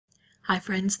Hi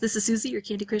friends, this is Suzy, your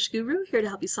Candy Crush Guru, here to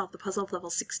help you solve the puzzle of level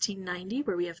 1690,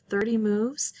 where we have 30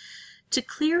 moves to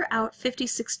clear out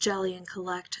 56 jelly and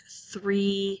collect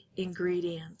 3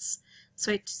 ingredients.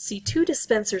 So I see 2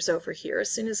 dispensers over here.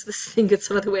 As soon as this thing gets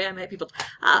out of the way, I might be able to...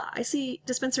 I see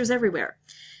dispensers everywhere.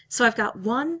 So I've got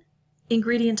 1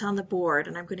 ingredient on the board,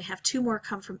 and I'm going to have 2 more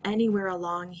come from anywhere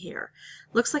along here.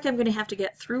 Looks like I'm going to have to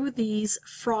get through these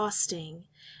frosting,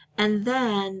 and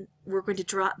then we're going to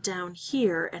drop down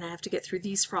here, and I have to get through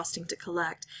these frosting to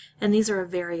collect. And these are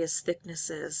of various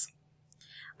thicknesses.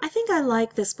 I think I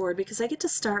like this board because I get to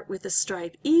start with a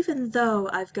stripe, even though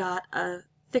I've got a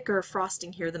thicker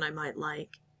frosting here than I might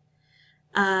like.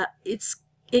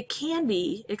 It can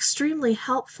be extremely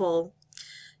helpful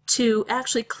to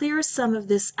actually clear some of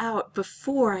this out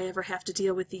before I ever have to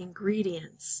deal with the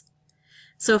ingredients.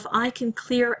 So if I can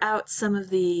clear out some of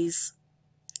these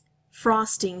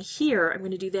frosting here, I'm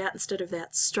going to do that instead of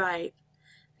that stripe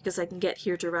because I can get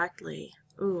here directly.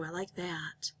 Ooh, I like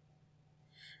that.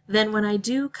 Then when I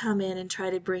do come in and try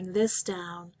to bring this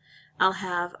down, I'll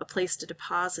have a place to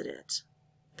deposit it.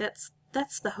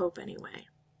 That's the hope anyway.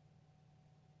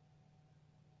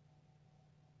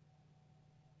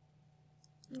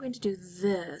 I'm going to do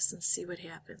this and see what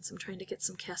happens. I'm trying to get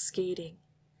some cascading.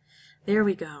 There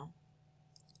we go.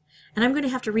 And I'm going to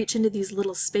have to reach into these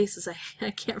little spaces.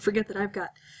 I can't forget that I've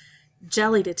got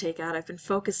jelly to take out. I've been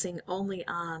focusing only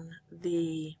on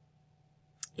the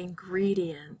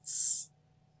ingredients.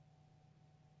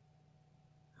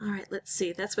 Alright, let's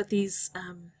see. That's what these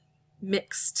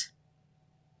mixed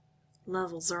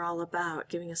levels are all about,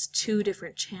 giving us 2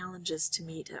 different challenges to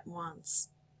meet at once.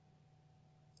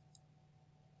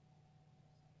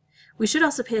 We should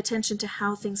also pay attention to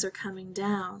how things are coming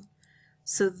down.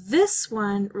 So this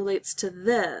one relates to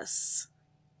this.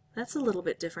 That's a little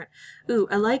bit different. Ooh,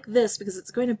 I like this because it's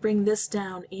going to bring this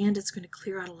down and it's going to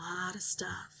clear out a lot of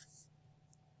stuff.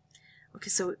 Okay,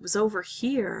 so it was over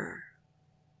here.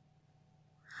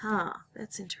 Huh,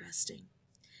 that's interesting.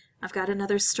 I've got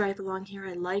another stripe along here.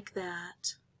 I like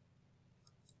that.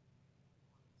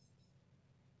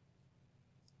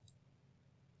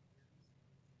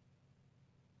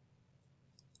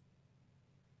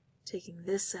 Taking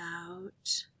this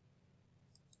out.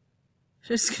 I'm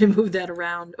just going to move that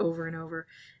around over and over.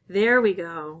 There we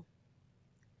go.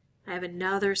 I have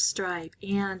another stripe,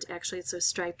 and actually it's so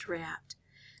striped wrapped.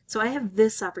 So I have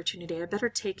this opportunity. I better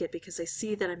take it because I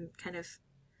see that I'm kind of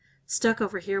stuck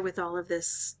over here with all of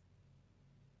this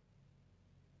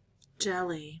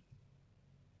jelly.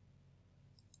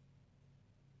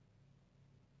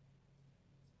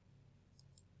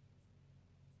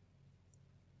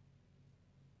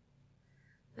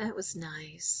 That was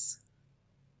nice.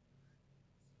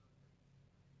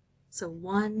 So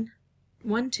 1,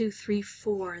 2, 3,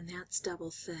 4, and that's double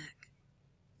thick.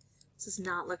 This is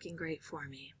not looking great for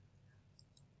me.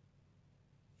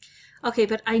 Okay,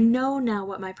 but I know now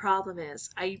what my problem is.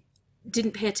 I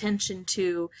didn't pay attention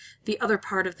to the other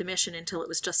part of the mission until it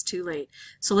was just too late.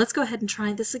 So let's go ahead and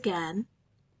try this again.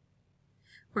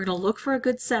 We're going to look for a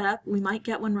good setup. We might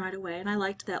get one right away, and I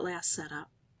liked that last setup.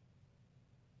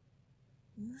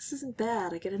 This isn't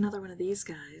bad. I get another one of these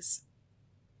guys.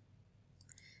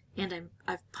 And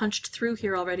I've punched through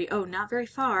here already. Oh, not very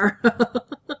far.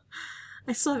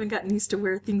 I still haven't gotten used to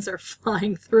where things are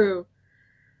flying through.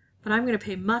 But I'm going to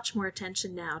pay much more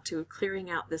attention now to clearing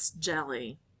out this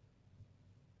jelly.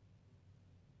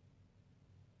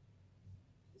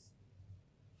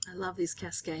 I love these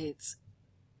cascades.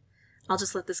 I'll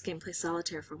just let this game play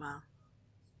solitaire for a while.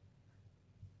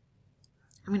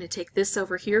 I'm going to take this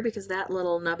over here because that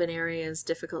little nubbin area is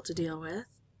difficult to deal with.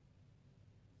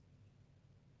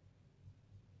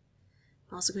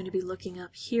 I'm also going to be looking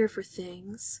up here for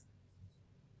things.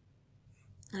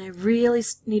 And I really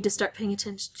need to start paying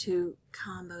attention to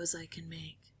combos I can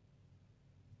make.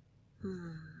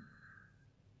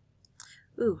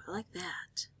 Ooh, I like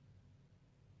that.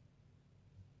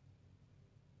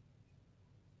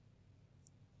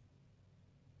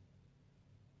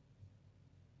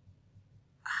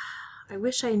 I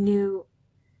wish I knew,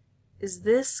 is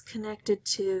this connected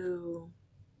to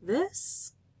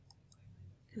this?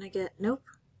 Can I get, nope,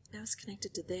 that was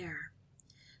connected to there.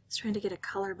 I was trying to get a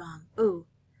color bomb. Ooh,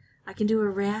 I can do a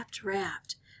wrapped.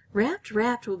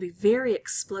 Wrapped will be very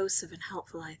explosive and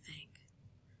helpful, I think.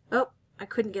 Oh, I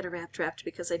couldn't get a wrapped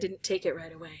because I didn't take it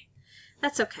right away.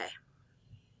 That's okay.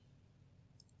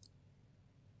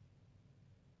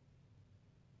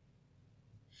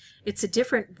 It's a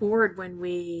different board when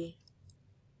we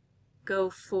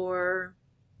go for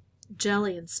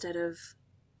jelly instead of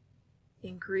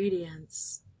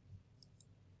ingredients.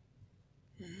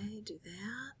 Okay, do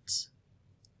that.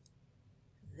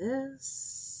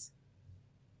 this.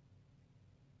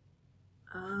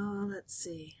 Oh, let's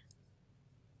see.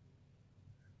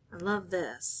 I love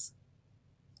this.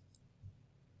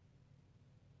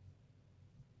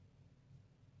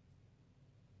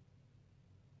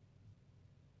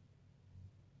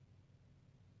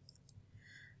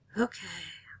 Okay.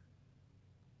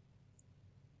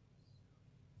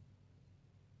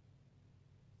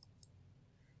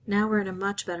 Now we're in a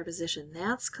much better position.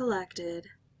 That's collected.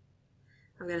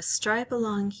 I'm going to stripe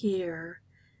along here.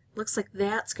 Looks like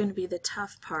that's going to be the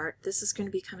tough part. This is going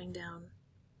to be coming down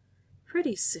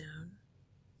pretty soon.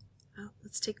 Oh,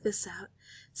 let's take this out.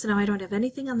 So now I don't have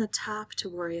anything on the top to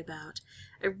worry about.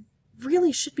 I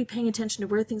really should be paying attention to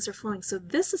where things are flowing. So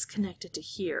this is connected to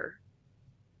here.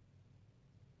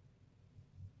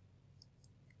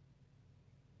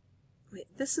 Wait,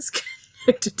 this is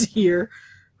connected to here.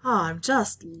 Oh, I'm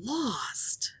just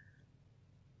lost.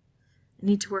 I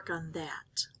need to work on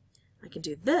that. I can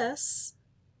do this.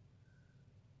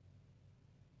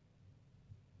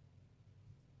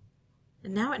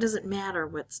 And now it doesn't matter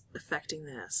what's affecting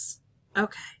this.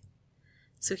 Okay.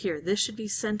 So here, this should be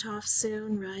sent off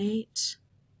soon, right?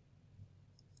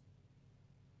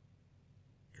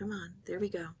 Come on, there we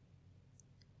go.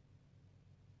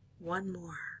 One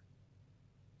more.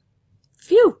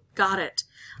 Phew, got it.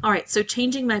 All right, so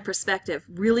changing my perspective,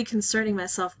 really concerning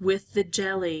myself with the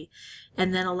jelly,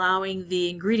 and then allowing the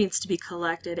ingredients to be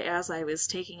collected as I was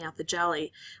taking out the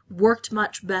jelly, worked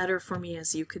much better for me,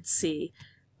 as you could see.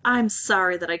 I'm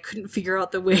sorry that I couldn't figure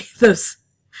out the way those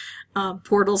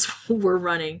portals were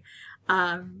running.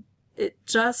 It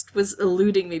just was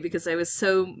eluding me because I was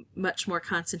so much more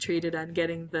concentrated on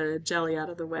getting the jelly out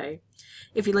of the way.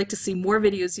 If you'd like to see more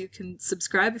videos, you can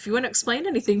subscribe. If you want to explain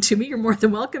anything to me, you're more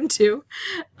than welcome to.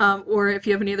 Or if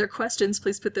you have any other questions,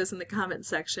 please put those in the comment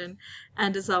section.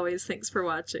 And as always, thanks for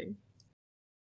watching.